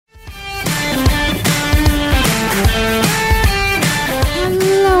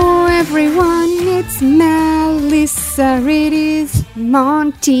Melissa, it is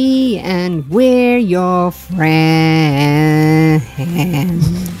Monty, and we're your friends.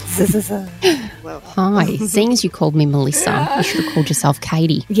 Hi. Seeing as you called me Melissa, you should have called yourself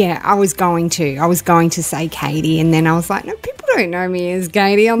Katie. Yeah, I was going to say Katie, and then I was like, no, people don't know me as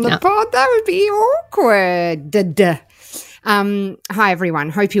Katie on the pod. That would be awkward. Duh. Hi,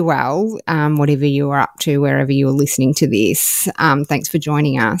 everyone. Hope you're well, whatever you are up to, wherever you're listening to this. Thanks for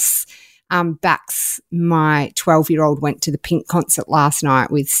joining us. Bax, my 12-year-old, went to the Pink concert last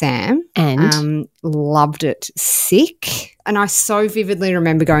night with Sam. And? Loved it sick. And I so vividly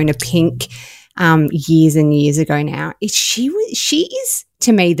remember going to Pink years and years ago now. She is,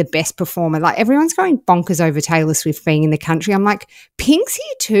 to me, the best performer. Like, everyone's going bonkers over Taylor Swift being in the country. I'm like, Pink's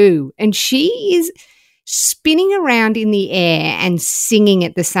here too. And she is spinning around in the air and singing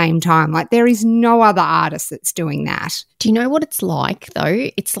at the same time. Like, there is no other artist that's doing that. Do you know what it's like, though?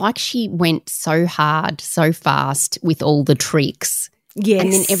 It's like she went so hard, so fast with all the tricks. Yes.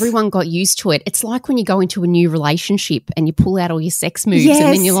 And then everyone got used to it. It's like when you go into a new relationship and you pull out all your sex moves and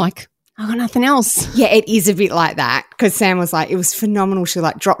then you're like, I got nothing else. Yeah, it is a bit like that, because Sam was like, it was phenomenal. She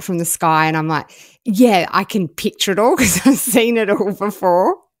like dropped from the sky, and I'm like, yeah, I can picture it all because I've seen it all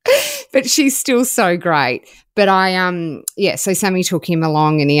before. But she's still so great. But so Sammy took him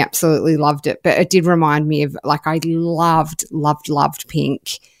along and he absolutely loved it. But it did remind me of, like, I loved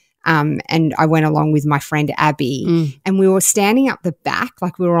Pink. And I went along with my friend Abby and we were standing up the back,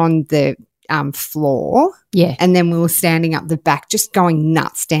 like we were on the floor. Yeah. And then we were standing up the back just going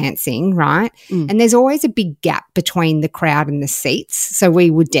nuts dancing, right? And there's always a big gap between the crowd and the seats. So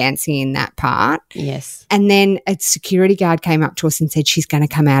we were dancing in that part. Yes. And then a security guard came up to us and said she's going to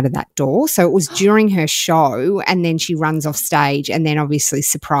come out of that door. So it was during her show, and then she runs off stage and then obviously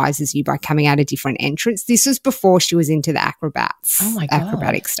surprises you by coming out a different entrance. This was before she was into the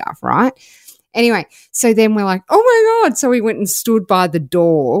acrobatic stuff, right? Anyway, so then we're like, oh, my God. So we went and stood by the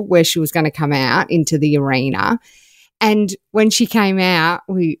door where she was going to come out into the arena. And when she came out,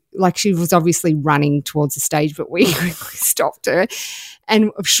 she was obviously running towards the stage, but we stopped her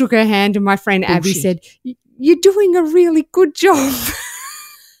and shook her hand. And my friend Abby said, you're doing a really good job.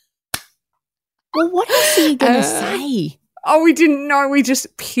 Well, what else are you going to say? Oh, we didn't know. We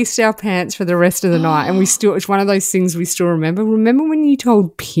just pissed our pants for the rest of the night. And it's one of those things we still remember. Remember when you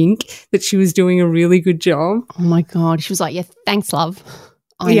told Pink that she was doing a really good job? Oh, my God. She was like, yeah, thanks, love.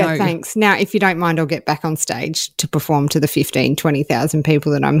 I know. Thanks. Now, if you don't mind, I'll get back on stage to perform to the 15,000, 20,000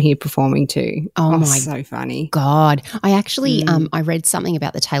 people that I'm here performing to. Oh, my so funny. God. I actually I read something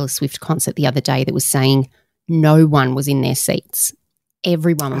about the Taylor Swift concert the other day that was saying no one was in their seats.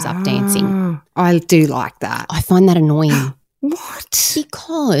 Everyone was up dancing. I do like that. I find that annoying. What?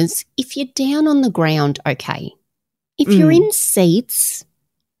 Because if you're down on the ground, okay. If you're in seats,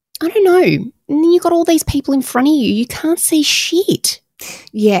 I don't know. And then you've got all these people in front of you. You can't see shit.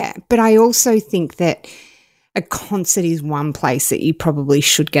 Yeah, but I also think that a concert is one place that you probably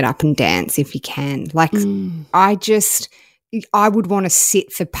should get up and dance if you can. Like, I would want to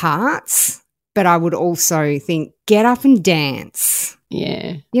sit for parts, but I would also think, get up and dance.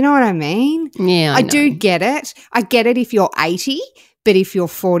 Yeah. You know what I mean? Yeah, I do get it. I get it if you're 80, but if you're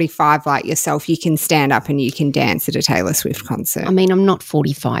 45 like yourself, you can stand up and you can dance at a Taylor Swift concert. I mean, I'm not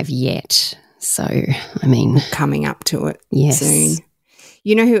 45 yet, so, I mean. Coming up to it soon.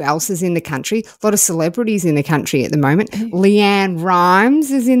 You know who else is in the country? A lot of celebrities in the country at the moment. Leanne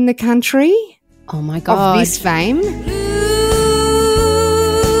Rimes is in the country. Oh, my God. Of this fame.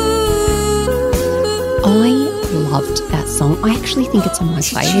 I loved that song. I actually think it's on my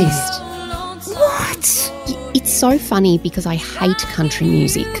playlist. What? It's so funny because I hate country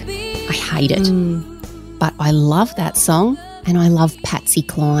music. I hate it. But I love that song, and I love Patsy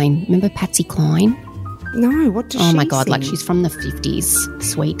Cline. Remember Patsy Cline? No, what does she Oh, my God, sing? like she's from the 50s.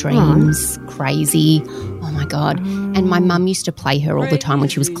 Sweet Dreams, Crazy. Oh, my God. And my mum used to play her all the time when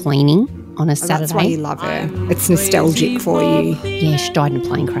she was cleaning on a Saturday. That's why you love her. It's nostalgic for you. Yeah, she died in a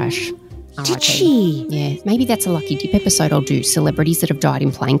plane crash. Did she? Yeah, maybe that's a Lucky Dip episode I'll do, celebrities that have died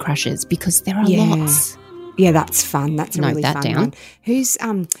in plane crashes, because there are lots. Yeah, that's fun. That's a Note really that fun down. one. Who's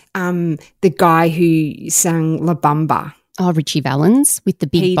the guy who sang La Bamba? Oh, Richie Valens with the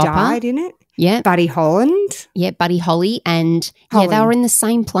Big He Bopper. died in it? Yeah. Buddy Holland? Yeah, Buddy Holly. And Holland. yeah, they were in the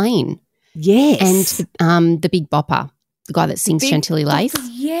same plane. Yes. And the Big Bopper, the guy that sings Chantilly Lace.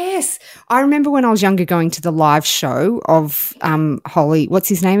 Yes. I remember when I was younger going to the live show of Holly. What's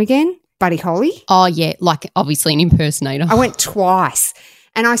his name again? Buddy Holly? Oh, yeah, like obviously an impersonator. I went twice.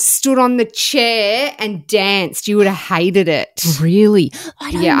 and I stood on the chair and danced. You would have hated it. Really?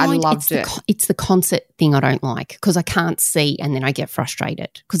 I don't mind. I loved it. It's the concert thing I don't like because I can't see and then I get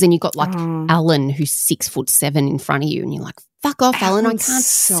frustrated because then you've got like Alan who's 6'7" in front of you and you're like, fuck off, Alan, I can't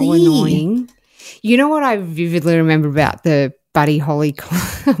so see. Annoying. You know what I vividly remember about the Buddy Holly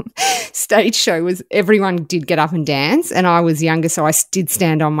stage show was everyone did get up and dance, and I was younger, so I did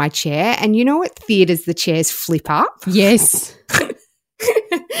stand on my chair. And you know what theatres the chairs flip up? Yes.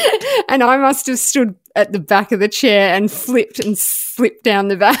 And I must have stood at the back of the chair and flipped and slipped down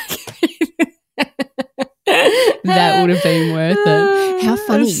the back. That would have been worth it. How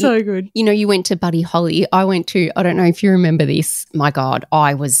funny. That's so good. You know, you went to Buddy Holly. I don't know if you remember this. My God,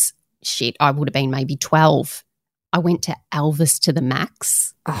 I would have been maybe 12. I went to Elvis to the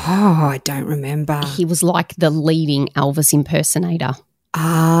Max. Oh, I don't remember. He was like the leading Elvis impersonator.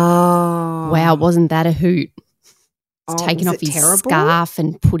 Oh. Wow, wasn't that a hoot? Taking off his scarf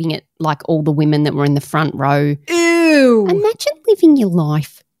and putting it like all the women that were in the front row. Ew. Imagine living your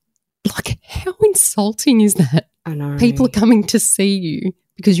life. Like, how insulting is that? I know. People are coming to see you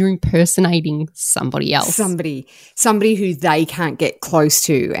because you're impersonating somebody else. Somebody who they can't get close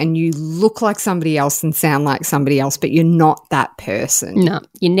to, and you look like somebody else and sound like somebody else, but you're not that person. No,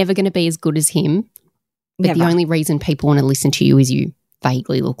 you're never going to be as good as him. But Never. The only reason people want to listen to you is you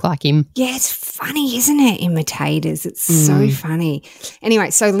vaguely look like him. Yeah, it's funny, isn't it? Imitators. It's so funny. Anyway,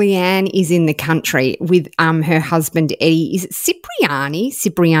 so Leanne is in the country with her husband Eddie. Is it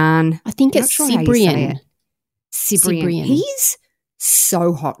Ciprian? I think it's Ciprian. Ciprian. He's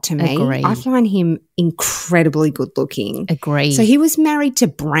so hot to me. Agree. I find him incredibly good looking. Agree. So he was married to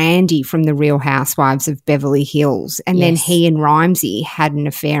Brandy from the Real Housewives of Beverly Hills, and then he and Rhymesy had an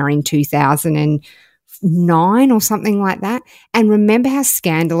affair in 2009 or something like that. And remember how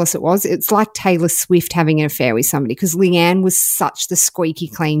scandalous it was? It's like Taylor Swift having an affair with somebody because Leanne was such the squeaky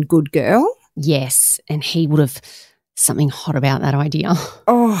clean good girl. Yes, and he would have something hot about that idea.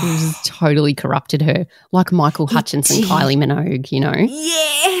 Oh. He just totally corrupted her, like Michael Hutchinson, Kylie Minogue, you know.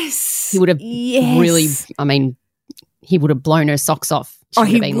 Yes. He would have really, he would have blown her socks off.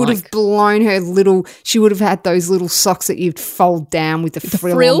 He would have blown her she would have had those little socks that you'd fold down with the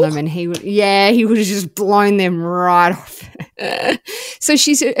frill on them, and he would have just blown them right off. So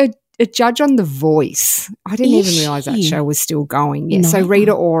she's a judge on The Voice. I didn't even realise that show was still going. Yeah. No. So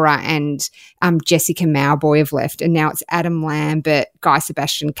Rita Ora and Jessica Mauboy have left, and now it's Adam Lambert, Guy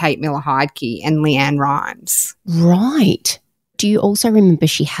Sebastian, Kate Miller-Heidke, and Leanne Rimes. Right. Do you also remember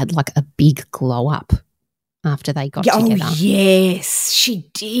she had like a big glow up after they got together? Oh, yes, she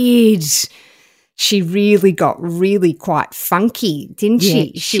did. She really got quite funky, didn't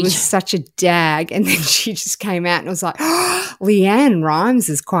she? She was such a dag, and then she just came out and was like, oh, Leanne Rimes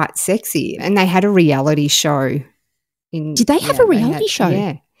is quite sexy. And they had a reality show. Did they have a reality show?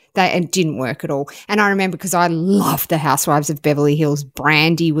 Yeah. It didn't work at all. And I remember because I loved the Housewives of Beverly Hills,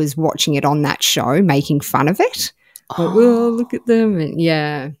 Brandy was watching it on that show, making fun of it. Oh, well, look at them. And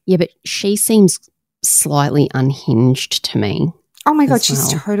yeah, but she seems slightly unhinged to me. Oh my God,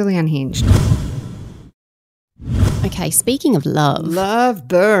 she's totally unhinged. Okay, speaking of love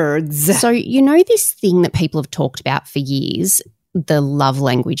birds. So you know this thing that people have talked about for years, the love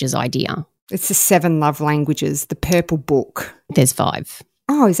languages idea? It's the 7 love languages, the purple book. There's 5.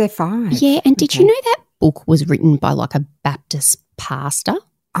 Oh, is there 5? Yeah, and did you know that book was written by like a Baptist pastor?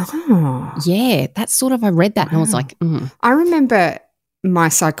 Oh. Yeah, that's sort of, I read that and I was like, I remember my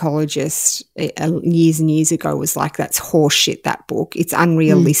psychologist years and years ago was like, that's horseshit, that book. It's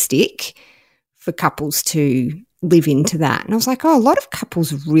unrealistic for couples to live into that. And I was like, oh, a lot of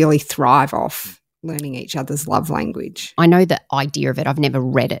couples really thrive off learning each other's love language. I know the idea of it. I've never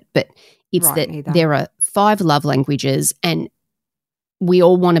read it, but it's there are 5 love languages and we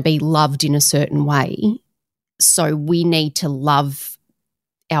all want to be loved in a certain way. So we need to love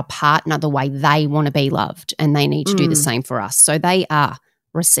our partner the way they want to be loved, and they need to do the same for us. So they are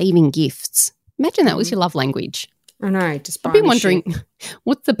receiving gifts. Imagine that was your love language. I know, just I've been wondering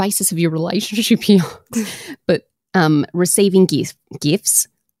what's the basis of your relationship here. But receiving gifts,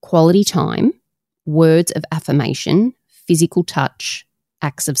 quality time, words of affirmation, physical touch,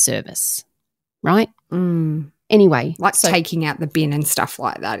 acts of service, right? Anyway. Like taking out the bin and stuff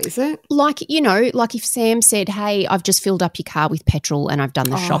like that, is it? Like, you know, like if Sam said, hey, I've just filled up your car with petrol and I've done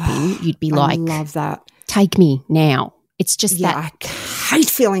the shopping, you'd be like, I love that. Take me now. It's just that. I hate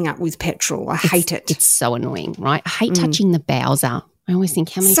filling up with petrol. I hate it. It's so annoying, right? I hate touching the Bowser. I always think,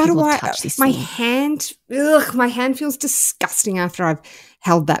 how many people have touched this thing? My hand feels disgusting after I've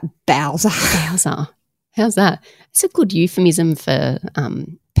held that Bowser. Bowser. How's that? It's a good euphemism for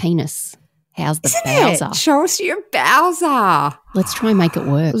penis. How's the Bowser? Show us your Bowser. Let's try and make it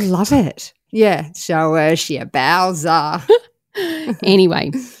work. Love it. Yeah, show us your Bowser.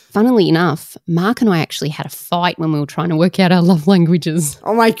 Anyway, funnily enough, Mark and I actually had a fight when we were trying to work out our love languages.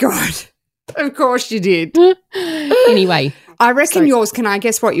 Oh, my God. Of course you did. Anyway. I reckon yours, can I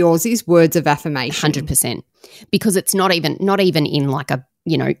guess what yours is? Words of affirmation. 100%. Because it's not even in like a,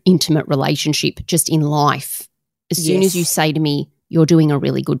 intimate relationship, just in life. As soon as you say to me, you're doing a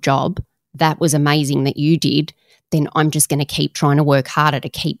really good job, that was amazing that you did, then I'm just going to keep trying to work harder to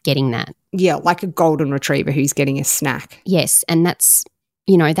keep getting that. Yeah, like a golden retriever who's getting a snack. Yes, and that's,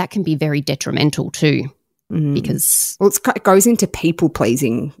 that can be very detrimental too. Because it goes into people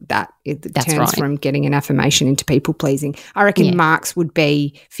pleasing. It turns from getting an affirmation into people pleasing. I reckon Mark's would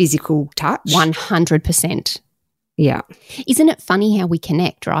be physical touch. 100%. Yeah. Isn't it funny how we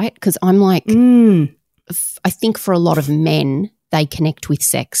connect, right? Because I'm like, I think for a lot of men, they connect with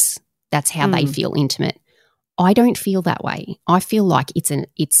sex. That's how they feel intimate. I don't feel that way. I feel like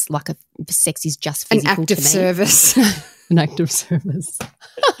it's like sex is just physical. An act of service. An act of service.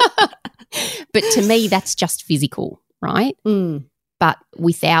 But to me, that's just physical, right? But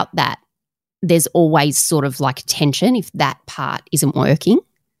without that, there's always sort of like tension if that part isn't working.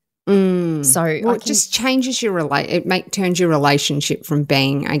 So it just changes your turns your relationship from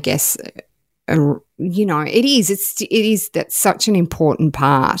being, I guess, it is that's such an important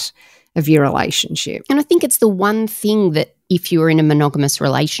part of your relationship. And I think it's the one thing that if you're in a monogamous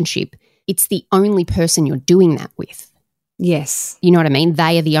relationship, it's the only person you're doing that with. Yes. You know what I mean?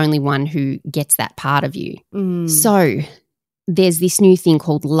 They are the only one who gets that part of you. So there's this new thing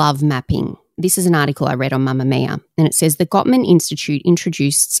called love mapping. This is an article I read on Mamamia, and it says the Gottman Institute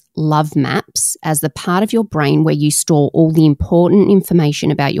introduced love maps as the part of your brain where you store all the important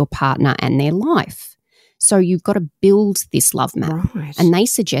information about your partner and their life. So you've got to build this love map. Right. And they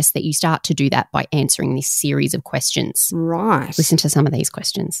suggest that you start to do that by answering this series of questions. Right. Listen to some of these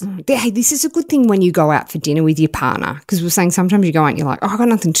questions. Hey, this is a good thing when you go out for dinner with your partner, because we're saying sometimes you go out and you're like, I've got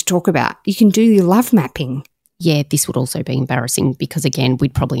nothing to talk about. You can do your love mapping. Yeah, this would also be embarrassing because, again,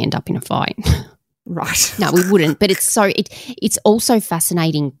 we'd probably end up in a fight. Right. No, we wouldn't. But it's also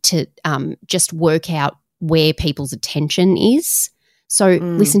fascinating to just work out where people's attention is. So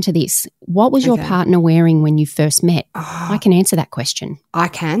listen to this. What was your partner wearing when you first met? Oh, I can answer that question. I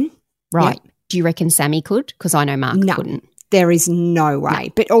can. Right. Yep. Do you reckon Sammy could? Because I know Mark couldn't. There is no way. No.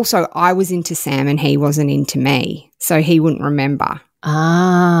 But also I was into Sam and he wasn't into me, so he wouldn't remember.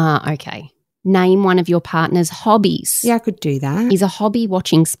 Ah, okay. Name one of your partner's hobbies. Yeah, I could do that. Is a hobby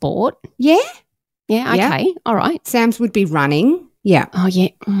watching sport? Yeah. Yeah, okay. Yeah. All right. Sam's would be running. Yeah. Oh, yeah.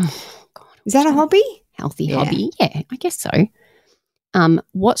 Oh, God. Is that a hobby? Healthy hobby. Yeah, I guess so.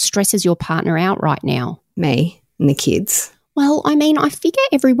 What stresses your partner out right now? Me and the kids. Well, I mean, I figure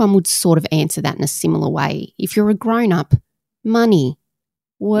everyone would sort of answer that in a similar way. If you're a grown-up, money,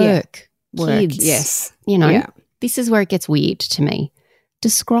 work, kids. Yes. This is where it gets weird to me.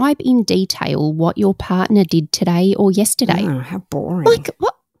 Describe in detail what your partner did today or yesterday. Oh, how boring. Like,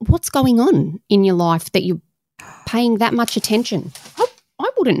 what's going on in your life that you're paying that much attention? I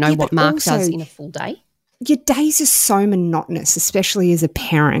wouldn't know what Mark does in a full day. Your days are so monotonous, especially as a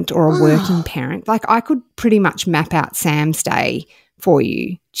parent or a working parent. Like, I could pretty much map out Sam's day for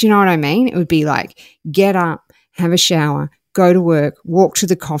you. Do you know what I mean? It would be like, get up, have a shower, go to work, walk to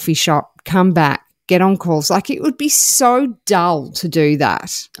the coffee shop, come back, get on calls. Like, it would be so dull to do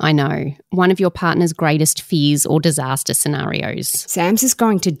that. I know. One of your partner's greatest fears or disaster scenarios. Sam's is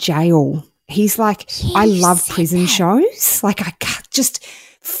going to jail. He's like, I love prison shows. Like, I can't just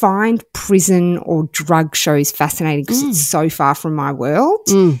find prison or drug shows fascinating because it's so far from my world.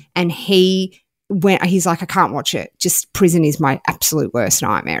 And he's like, I can't watch it. Just prison is my absolute worst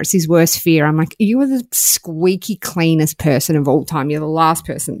nightmare. It's his worst fear. I'm like, you are the squeaky cleanest person of all time. You're the last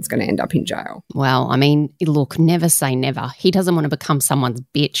person that's going to end up in jail. Well, I mean, look, never say never. He doesn't want to become someone's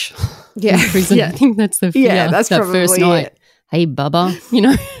bitch. Yeah. In prison. Yeah. I think that's the fear. Yeah, that's that probably first night. it. Hey, Bubba, you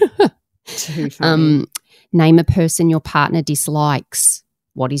know. Too funny. Name a person your partner dislikes.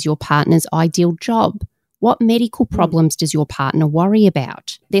 What is your partner's ideal job? What medical problems does your partner worry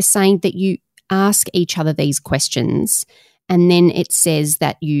about? They're saying that you ask each other these questions, and then it says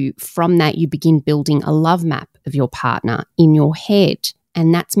that from that you begin building a love map of your partner in your head,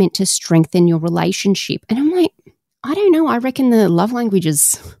 and that's meant to strengthen your relationship. And I'm like, I don't know. I reckon the love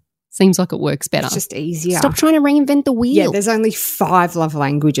languages seems like it works better. It's just easier. Stop trying to reinvent the wheel. Yeah, there's only 5 love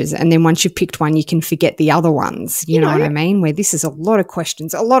languages, and then once you've picked one, you can forget the other ones. You know what I mean? Where this is a lot of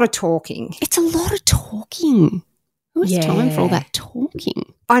questions, a lot of talking. It's a lot of talking. Who has time for all that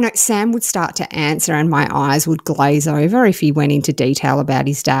talking? I know Sam would start to answer and my eyes would glaze over if he went into detail about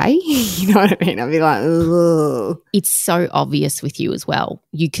his day. You know what I mean? I'd be like, ugh. It's so obvious with you as well.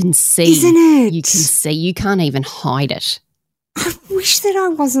 You can see. Isn't it? You can see. You can't even hide it. I wish that I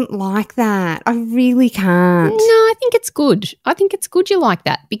wasn't like that. I really can't. No, I think it's good. I think it's good you're like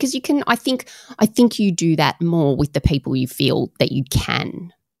that because you can, I think you do that more with the people you feel that you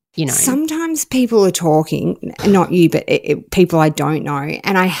can. You know, sometimes people are talking, not you, but people I don't know,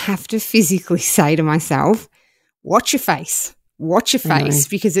 and I have to physically say to myself, watch your face,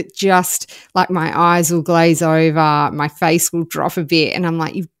 because it just, like, my eyes will glaze over, my face will drop a bit, and I'm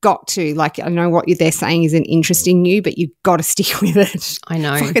like, you've got to, like, I know what they're saying isn't interesting you, but you've got to stick with it. I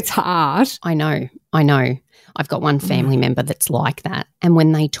know. Like, it's hard. I know. I've got one family member that's like that. And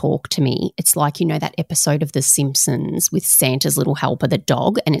when they talk to me, it's like, you know, that episode of The Simpsons with Santa's little helper, the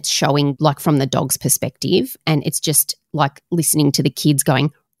dog, and it's showing like from the dog's perspective. And it's just like listening to the kids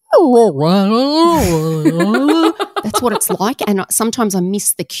going, that's what it's like. And sometimes I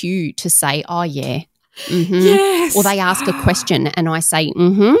miss the cue to say, oh, yeah. Mm-hmm. Yes. Or they ask a question and I say,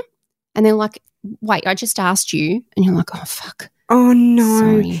 mm-hmm. And they're like, wait, I just asked you. And you're like, oh, fuck. Oh, no.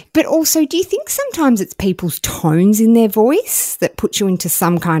 Sorry. But also, do you think sometimes it's people's tones in their voice that put you into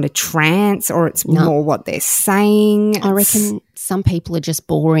some kind of trance, or it's more what they're saying? I reckon some people are just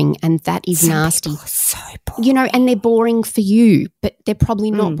boring, and that is nasty. People are so boring. You know, and they're boring for you, but they're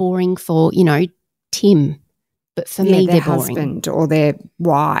probably not boring for, you know, Tim. But for me, their they're boring. Husband or their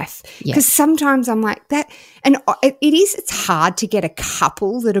wife. Because sometimes I'm like that. And it's hard to get a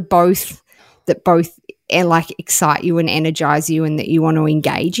couple that both like excite you and energize you and that you want to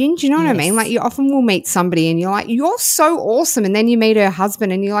engage in. Do you know what I mean? Like, you often will meet somebody and you're like, you're so awesome. And then you meet her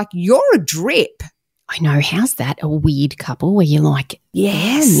husband and you're like, you're a drip. I know. How's that a weird couple where you're like,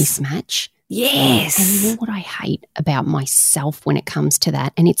 yes, a mismatch? Yes. And you know what I hate about myself when it comes to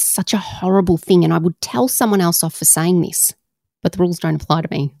that? And it's such a horrible thing. And I would tell someone else off for saying this, but the rules don't apply to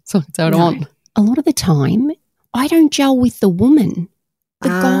me. So it's out on. A lot of the time, I don't gel with the woman. The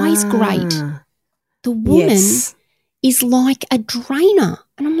guy's great. The woman is like a drainer.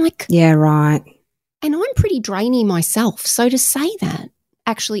 And I'm like, yeah, right. And I'm pretty drainy myself. So to say that,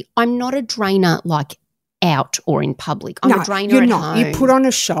 actually, I'm not a drainer like out or in public. I'm a drainer you're at not. home. You put on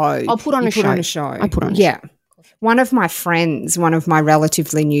a show. I'll put on a show. I put on a show. One of my friends, one of my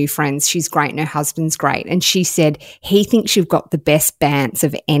relatively new friends, she's great and her husband's great. And she said, he thinks you've got the best bants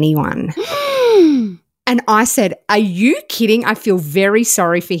of anyone. And I said, are you kidding? I feel very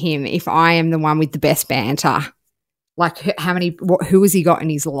sorry for him if I am the one with the best banter. Like, who has he got in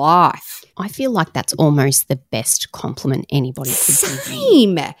his life? I feel like that's almost the best compliment anybody could give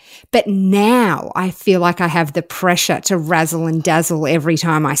me. Same. But now I feel like I have the pressure to razzle and dazzle every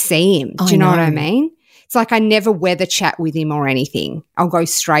time I see him. Do you know what I mean? It's like I never weather chat with him or anything. I'll go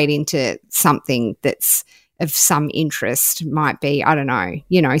straight into something that's of some interest, might be, I don't know,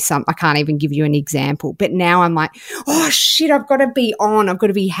 I can't even give you an example. But now I'm like, oh, shit, I've got to be on. I've got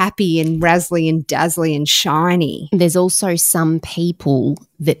to be happy and razzly and dazzly and shiny. There's also some people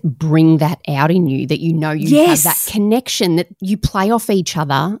that bring that out in you, that you have that connection, that you play off each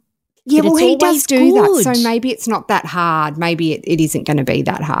other. Yeah, well, he does do that. So maybe it's not that hard. Maybe it isn't going to be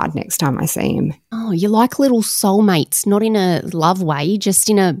that hard next time I see him. Oh, you're like little soulmates, not in a love way,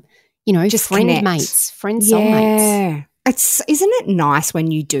 just in a, just friend soulmates. Isn't it nice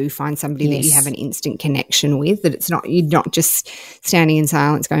when you do find somebody that you have an instant connection with, that you're not just standing in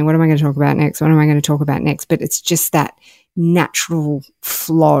silence going, what am I going to talk about next? What am I going to talk about next? But it's just that natural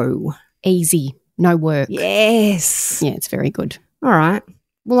flow. Easy, no work. Yes. Yeah, it's very good. All right.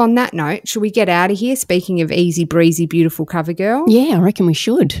 Well, on that note, should we get out of here? Speaking of easy breezy, beautiful cover girl. Yeah, I reckon we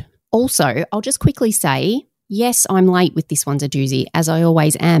should. Also, I'll just quickly say, yes, I'm late with This One's a Doozy, as I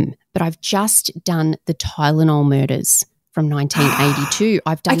always am, but I've just done the Tylenol murders from 1982.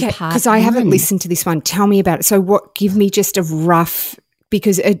 I've done part 1. Because I haven't listened to this one. Tell me about it. So give me just a rough,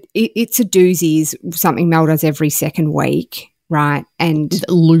 because it's a doozy, is something Mel does every second week, right? And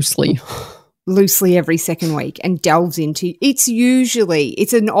loosely every second week, and delves into, it's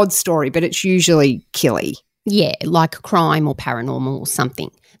an odd story, but it's usually killy. Yeah, like crime or paranormal or something.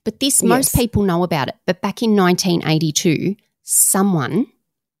 But most people know about it. But back in 1982, someone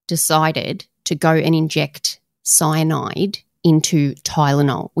decided to go and inject cyanide into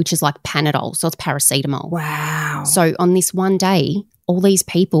Tylenol, which is like Panadol, so it's paracetamol. Wow. So on this one day, all these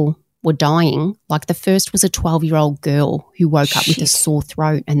people were dying. Like, the first was a 12-year-old girl who woke up with a sore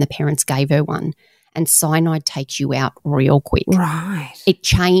throat and the parents gave her one. And cyanide takes you out real quick. Right. It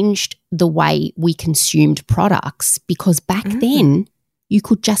changed the way we consumed products, because back then you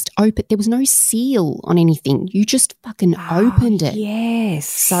could just open. There was no seal on anything. You just fucking opened it. Yes.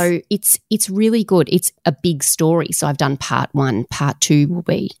 So it's really good. It's a big story. So I've done part 1. Part 2 will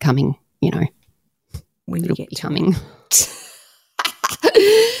be coming, when you get coming.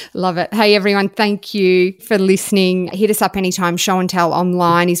 Love it. Hey, everyone. Thank you for listening. Hit us up anytime. Show and Tell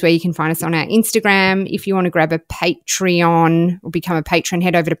Online is where you can find us on our Instagram. If you want to grab a Patreon or become a patron,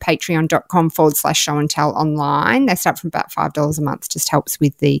 head over to patreon.com/Show and Tell Online. They start from about $5 a month. Just helps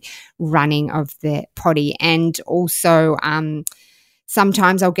with the running of the potty. And also,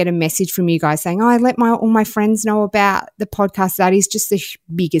 sometimes I'll get a message from you guys saying, I let all my friends know about the podcast. That is just the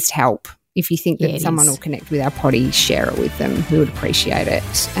biggest help. If you think that someone will connect with our potty, share it with them. We would appreciate it.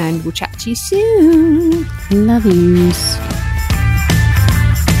 And we'll chat to you soon. Love yous.